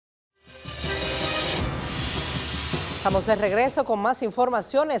Estamos de regreso con más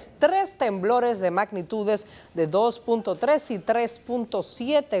informaciones. 3 temblores de magnitudes de 2.3 y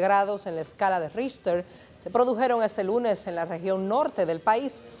 3.7 grados en la escala de Richter se produjeron este lunes en la región norte del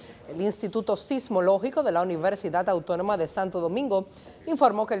país. El Instituto Sismológico de la Universidad Autónoma de Santo Domingo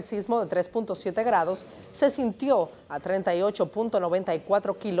informó que el sismo de 3.7 grados se sintió a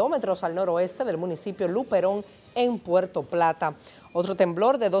 38.94 kilómetros al noroeste del municipio Luperón, en Puerto Plata. Otro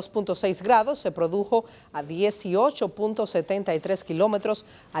temblor de 2.6 grados se produjo a 18.73 kilómetros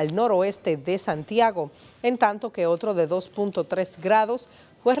al noroeste de Santiago, en tanto que otro de 2.3 grados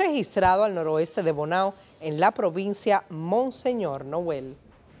fue registrado al noroeste de Bonao, en la provincia Monseñor Noel.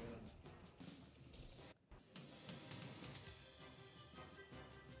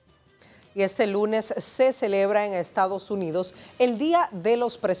 Y este lunes se celebra en Estados Unidos el Día de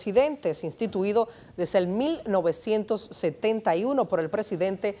los Presidentes, instituido desde el 1971 por el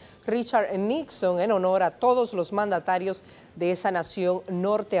presidente Richard Nixon en honor a todos los mandatarios de esa nación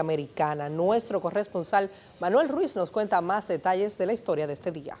norteamericana. Nuestro corresponsal Manuel Ruiz nos cuenta más detalles de la historia de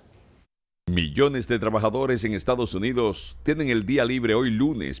este día. Millones de trabajadores en Estados Unidos tienen el día libre hoy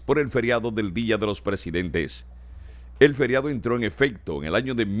lunes por el feriado del Día de los Presidentes. El feriado entró en efecto en el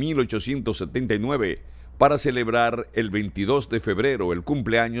año de 1879 para celebrar el 22 de febrero el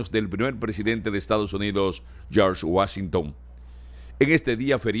cumpleaños del primer presidente de Estados Unidos, George Washington. En este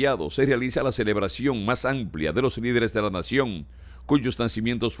día feriado se realiza la celebración más amplia de los líderes de la nación, cuyos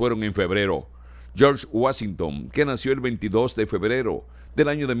nacimientos fueron en febrero. George Washington, que nació el 22 de febrero del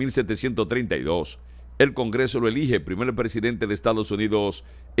año de 1732, el Congreso lo elige primer presidente de Estados Unidos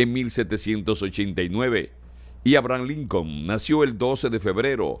en 1789. Y Abraham Lincoln nació el 12 de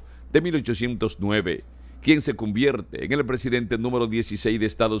febrero de 1809, quien se convierte en el presidente número 16 de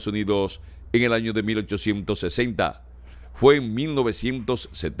Estados Unidos en el año de 1860. Fue en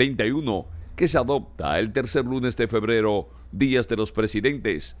 1971 que se adopta el tercer lunes de febrero, Días de los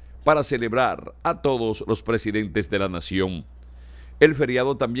Presidentes, para celebrar a todos los presidentes de la nación. El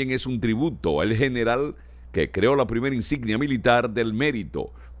feriado también es un tributo al general que creó la primera insignia militar del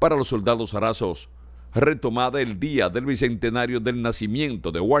mérito para los soldados rasos, retomada el día del bicentenario del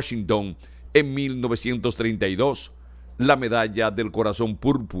nacimiento de Washington en 1932, la medalla del corazón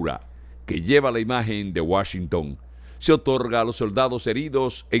púrpura, que lleva la imagen de Washington, se otorga a los soldados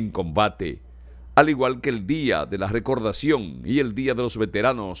heridos en combate. Al igual que el Día de la Recordación y el Día de los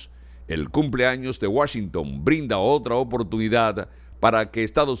Veteranos, el cumpleaños de Washington brinda otra oportunidad para que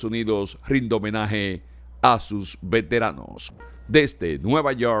Estados Unidos rinda homenaje a sus veteranos. Desde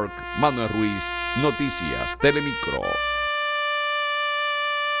Nueva York, Manuel Ruiz, Noticias Telemicro.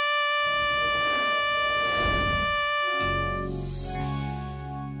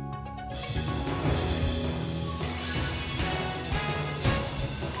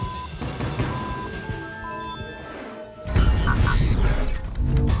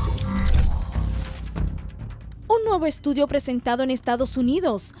 Un nuevo estudio presentado en Estados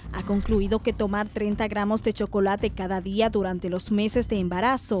Unidos ha concluido que tomar 30 gramos de chocolate cada día durante los meses de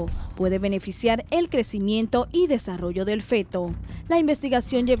embarazo puede beneficiar el crecimiento y desarrollo del feto. La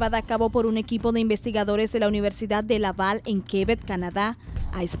investigación llevada a cabo por un equipo de investigadores de la Universidad de Laval en Quebec, Canadá,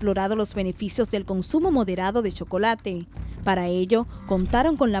 ha explorado los beneficios del consumo moderado de chocolate. Para ello,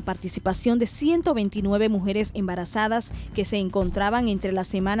 contaron con la participación de 129 mujeres embarazadas que se encontraban entre las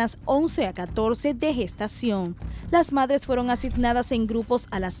semanas 11 a 14 de gestación. Las madres fueron asignadas en grupos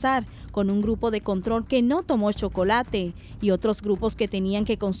al azar, con un grupo de control que no tomó chocolate y otros grupos que tenían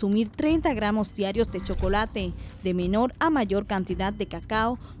que consumir 30 gramos diarios de chocolate, de menor a mayor cantidad de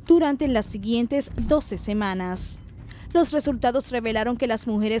cacao, durante las siguientes 12 semanas. Los resultados revelaron que las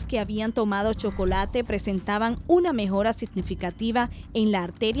mujeres que habían tomado chocolate presentaban una mejora significativa en la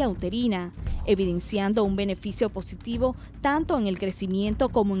arteria uterina, evidenciando un beneficio positivo tanto en el crecimiento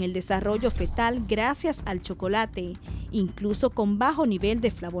como en el desarrollo fetal gracias al chocolate, incluso con bajo nivel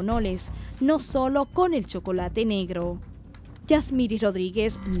de flavonoles, no solo con el chocolate negro. Yasmiri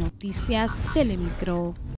Rodríguez, Noticias Telemicro.